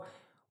 well,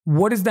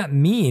 what does that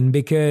mean?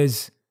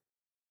 Because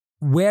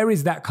where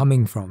is that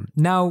coming from?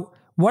 Now,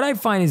 what I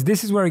find is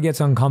this is where it gets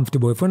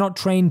uncomfortable. If we're not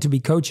trained to be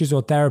coaches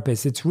or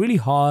therapists, it's really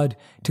hard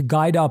to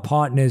guide our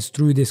partners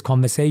through this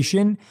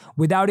conversation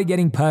without it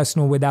getting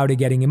personal, without it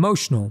getting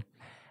emotional.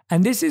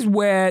 And this is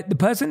where the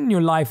person in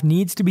your life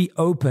needs to be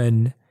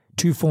open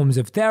to forms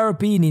of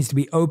therapy, needs to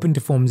be open to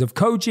forms of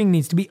coaching,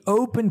 needs to be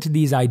open to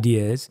these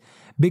ideas,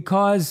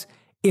 Because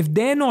if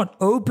they're not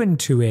open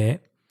to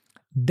it,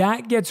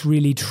 that gets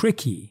really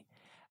tricky.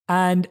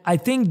 And I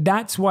think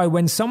that's why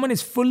when someone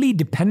is fully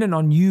dependent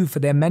on you for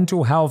their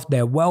mental health,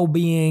 their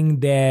well-being,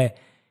 their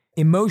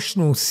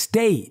emotional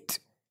state,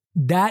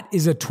 that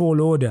is a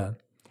tall order.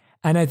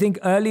 And I think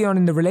early on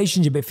in the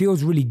relationship, it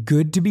feels really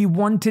good to be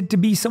wanted to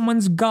be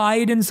someone's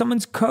guide and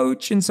someone's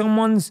coach and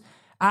someone's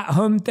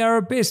at-home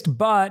therapist,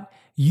 but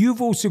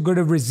you've also got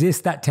to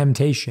resist that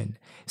temptation.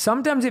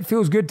 Sometimes it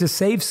feels good to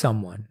save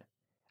someone,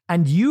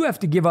 and you have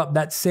to give up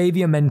that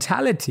savior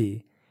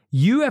mentality.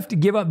 You have to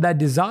give up that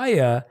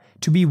desire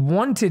to be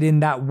wanted in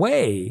that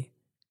way,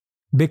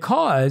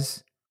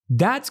 because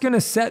that's going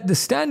to set the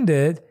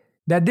standard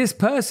that this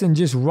person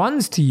just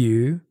runs to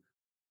you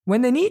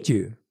when they need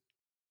you,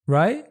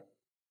 right?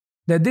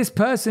 That this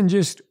person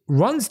just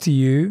runs to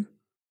you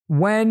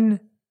when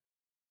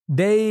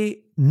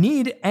they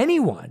need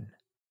anyone.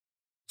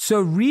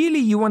 So really,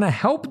 you want to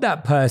help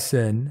that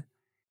person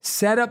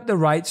set up the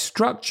right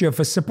structure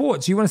for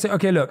support. So you want to say,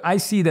 okay, look, I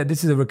see that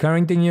this is a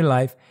recurring thing in your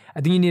life.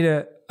 I think you need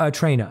a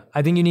trainer.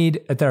 I think you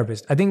need a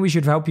therapist. I think we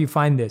should help you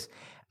find this.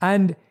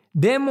 And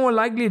they're more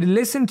likely to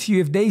listen to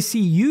you if they see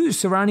you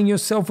surrounding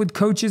yourself with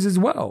coaches as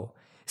well.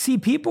 See,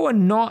 people are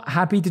not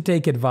happy to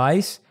take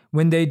advice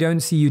when they don't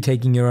see you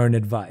taking your own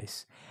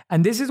advice.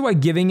 And this is why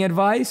giving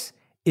advice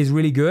is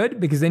really good,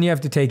 because then you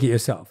have to take it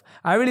yourself.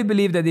 I really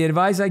believe that the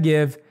advice I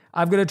give,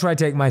 I've got to try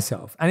to take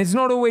myself. And it's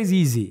not always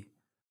easy,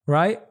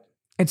 right?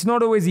 It's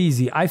not always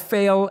easy. I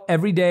fail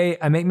every day.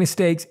 I make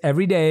mistakes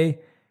every day,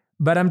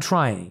 but I'm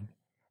trying.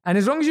 And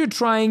as long as you're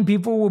trying,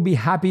 people will be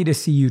happy to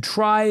see you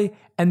try,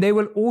 and they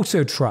will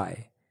also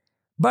try.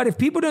 But if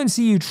people don't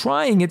see you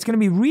trying, it's going to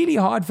be really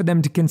hard for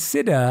them to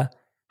consider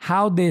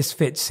how this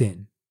fits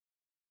in.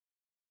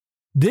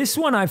 This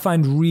one I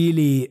find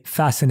really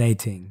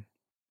fascinating.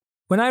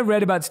 When I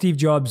read about Steve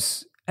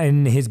Jobs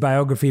in his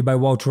biography by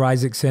Walter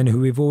Isaacson,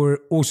 who we've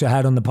also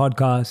had on the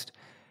podcast,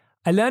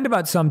 I learned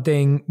about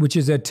something which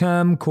is a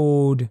term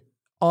called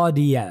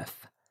RDF,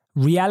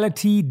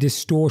 Reality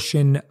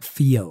Distortion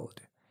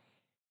Field.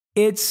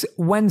 It's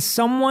when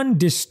someone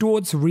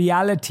distorts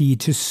reality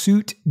to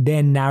suit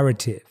their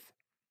narrative.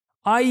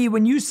 I.e.,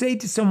 when you say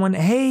to someone,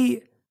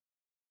 hey,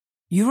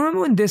 you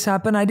remember when this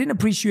happened? I didn't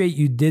appreciate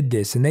you did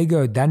this. And they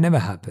go, that never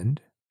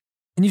happened.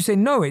 And you say,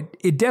 no,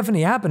 it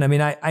definitely happened. I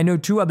mean, I know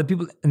two other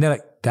people, and they're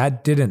like,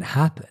 that didn't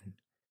happen.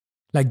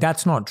 Like,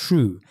 that's not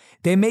true.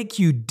 They make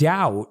you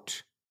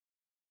doubt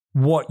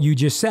what you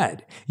just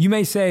said. You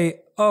may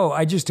say, oh,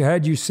 I just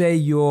heard you say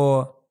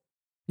your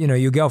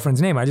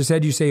girlfriend's name. I just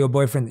heard you say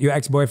your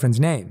ex-boyfriend's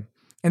name.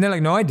 And they're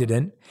like, no, I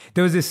didn't.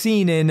 There was a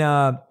scene in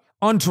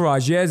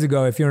Entourage years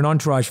ago. If you're an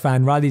Entourage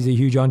fan, Radhi's a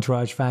huge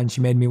Entourage fan.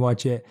 She made me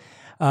watch it.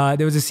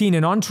 There was a scene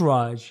in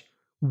Entourage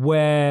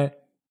where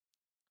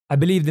I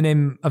believe the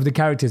name of the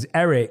character is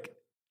Eric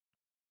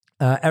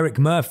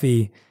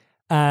Murphy,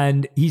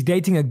 and he's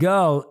dating a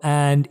girl,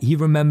 and he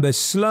remembers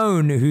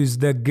Sloane, who's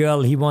the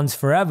girl he wants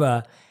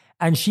forever.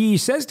 And she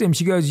says to him,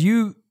 she goes,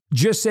 you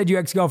just said your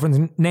ex-girlfriend's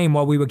name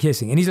while we were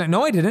kissing. And he's like,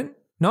 no, I didn't.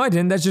 No, I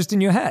didn't. That's just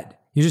in your head.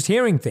 You're just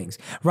hearing things,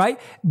 right?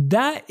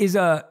 That is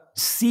a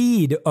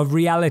seed of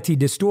reality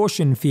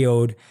distortion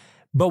field.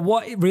 But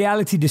what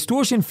reality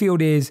distortion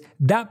field is,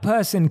 that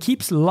person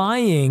keeps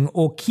lying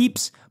or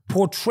keeps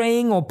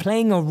portraying or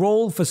playing a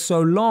role for so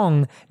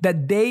long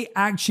that they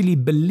actually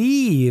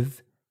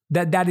believe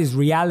that that is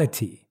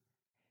reality.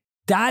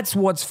 That's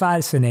what's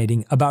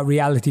fascinating about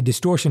reality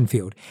distortion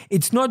field.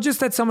 It's not just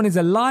that someone is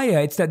a liar,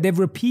 it's that they've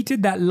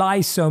repeated that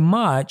lie so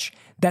much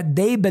that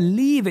they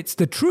believe it's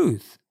the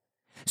truth.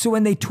 So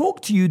when they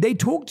talk to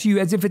you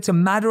as if it's a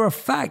matter of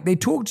fact. They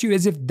talk to you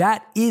as if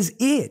that is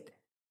it.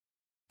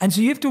 And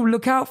so you have to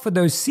look out for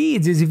those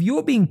seeds, as if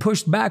you're being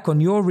pushed back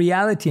on your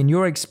reality and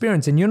your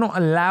experience, and you're not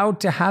allowed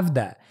to have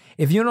that.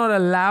 If you're not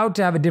allowed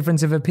to have a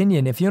difference of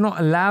opinion, if you're not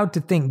allowed to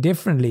think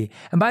differently.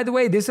 And by the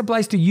way, this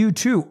applies to you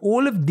too.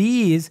 All of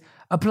these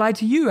apply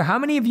to you. How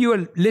many of you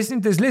are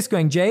listening to this list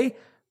going, Jay,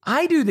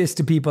 I do this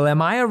to people.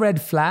 Am I a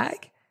red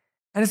flag?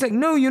 And it's like,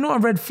 no, you're not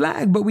a red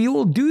flag, but we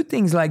all do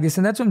things like this.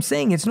 And that's what I'm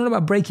saying. It's not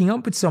about breaking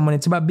up with someone.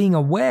 It's about being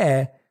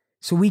aware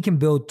so we can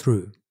build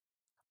through.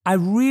 I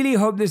really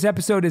hope this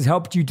episode has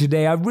helped you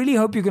today. I really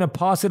hope you're going to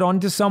pass it on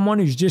to someone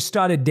who's just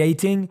started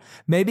dating,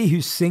 maybe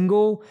who's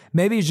single,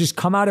 maybe who's just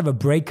come out of a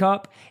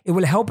breakup. It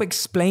will help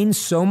explain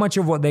so much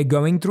of what they're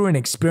going through and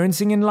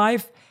experiencing in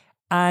life.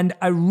 And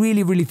I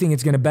really, really think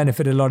it's going to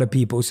benefit a lot of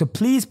people. So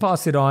please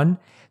pass it on.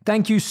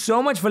 Thank you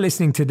so much for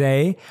listening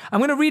today. I'm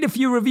going to read a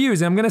few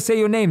reviews and I'm going to say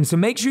your names. So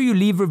make sure you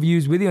leave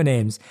reviews with your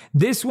names.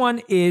 This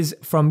one is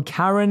from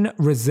Karen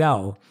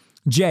Rizal.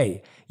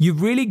 Jay,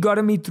 you've really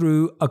gotten me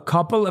through a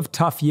couple of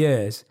tough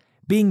years.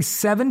 Being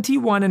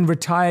 71 and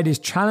retired is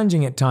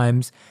challenging at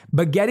times,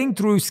 but getting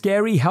through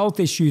scary health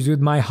issues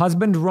with my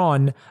husband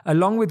Ron,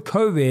 along with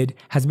COVID,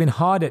 has been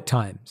hard at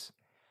times.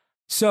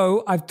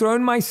 So I've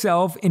thrown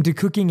myself into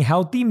cooking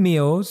healthy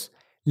meals,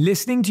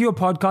 listening to your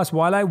podcast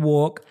while I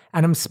walk,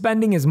 and I'm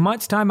spending as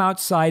much time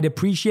outside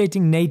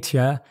appreciating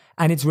nature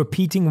and its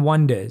repeating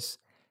wonders.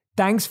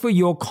 Thanks for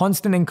your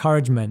constant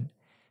encouragement.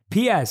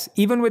 P.S.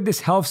 Even with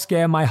this health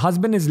scare, my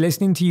husband is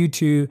listening to you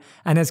too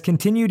and has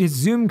continued his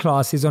Zoom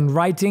classes on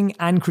writing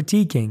and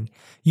critiquing.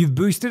 You've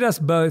boosted us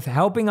both,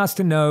 helping us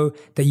to know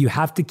that you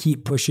have to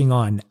keep pushing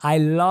on. I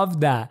love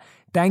that.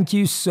 Thank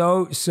you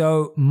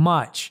so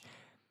much.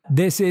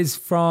 This is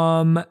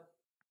from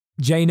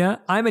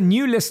Jaina. I'm a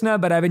new listener,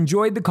 but I've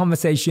enjoyed the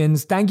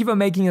conversations. Thank you for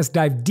making us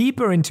dive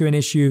deeper into an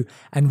issue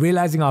and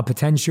realizing our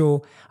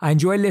potential. I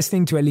enjoy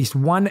listening to at least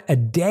one a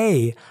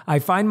day. I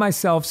find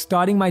myself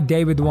starting my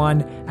day with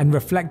one and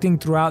reflecting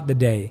throughout the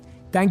day.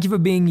 Thank you for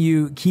being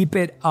you. Keep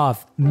it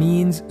up.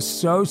 Means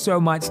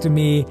so much to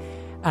me.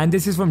 And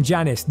this is from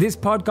Janice. This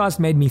podcast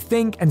made me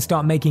think and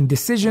start making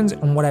decisions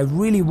on what I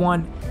really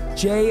want.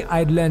 Jay, I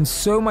had learned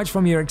so much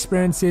from your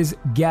experiences,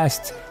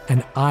 guests,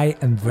 and I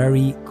am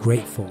very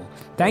grateful.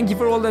 Thank you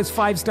for all those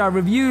 5-star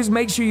reviews.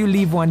 Make sure you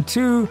leave one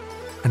too.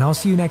 And I'll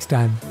see you next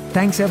time.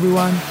 Thanks,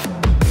 everyone.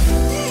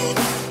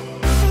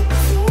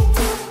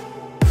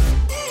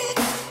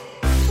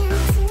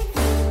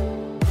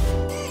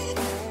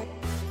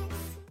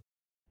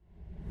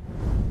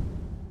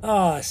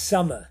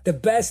 Summer. The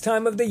best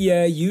time of the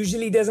year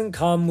usually doesn't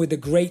come with a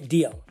great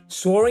deal.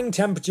 Soaring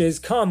temperatures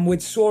come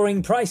with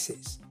soaring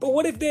prices. But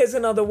what if there's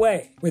another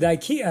way? With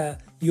IKEA,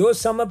 your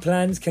summer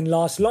plans can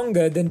last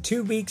longer than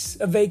 2 weeks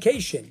of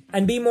vacation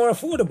and be more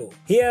affordable.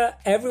 Here,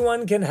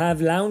 everyone can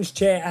have lounge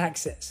chair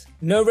access.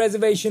 No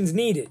reservations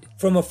needed.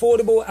 From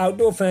affordable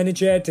outdoor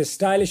furniture to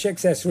stylish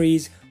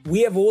accessories,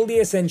 we have all the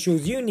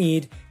essentials you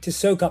need to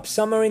soak up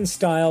summer in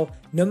style,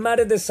 no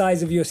matter the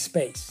size of your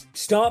space.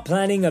 Start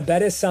planning a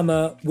better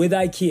summer with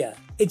IKEA.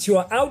 It's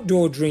your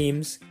outdoor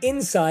dreams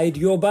inside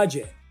your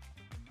budget.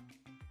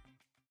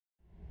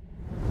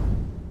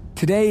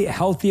 Today,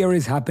 healthier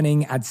is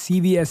happening at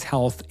CVS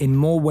Health in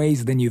more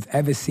ways than you've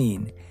ever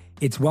seen.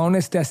 It's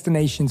wellness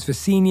destinations for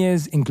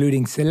seniors,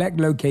 including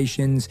select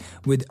locations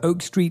with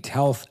Oak Street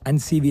Health and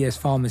CVS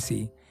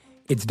Pharmacy.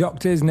 It's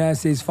doctors,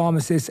 nurses,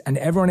 pharmacists, and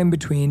everyone in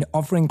between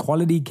offering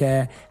quality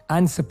care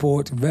and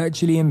support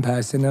virtually, in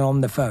person, and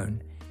on the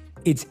phone.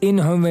 It's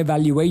in-home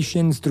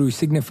evaluations through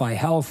Signify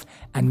Health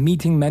and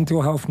meeting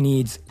mental health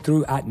needs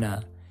through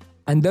Aetna.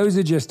 And those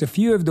are just a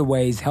few of the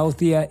ways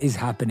healthier is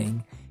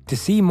happening. To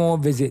see more,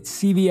 visit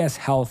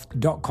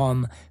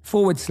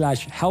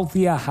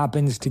cvshealth.com/healthier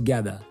happens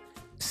together.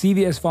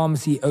 CVS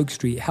Pharmacy, Oak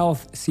Street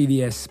Health,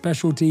 CVS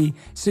Specialty,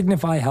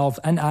 Signify Health,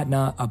 and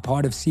Aetna are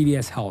part of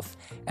CVS Health.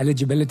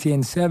 Eligibility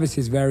and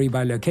services vary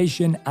by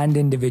location and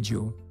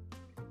individual.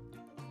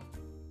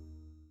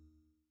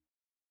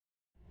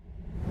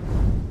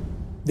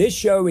 This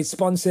show is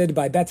sponsored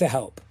by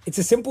BetterHelp. It's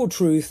a simple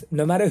truth,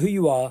 no matter who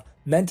you are,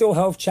 mental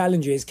health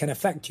challenges can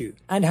affect you,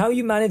 and how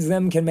you manage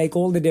them can make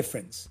all the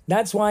difference.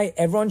 That's why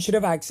everyone should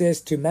have access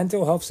to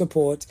mental health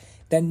support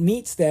that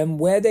meets them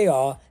where they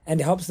are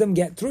and helps them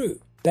get through.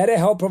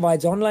 BetterHelp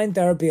provides online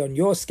therapy on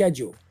your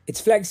schedule.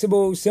 It's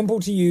flexible, simple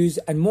to use,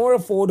 and more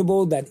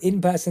affordable than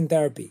in-person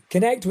therapy.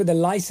 Connect with a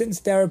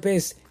licensed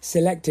therapist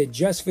selected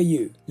just for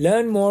you.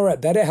 Learn more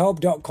at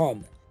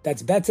betterhelp.com.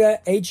 That's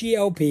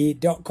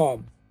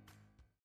betterhelp.com.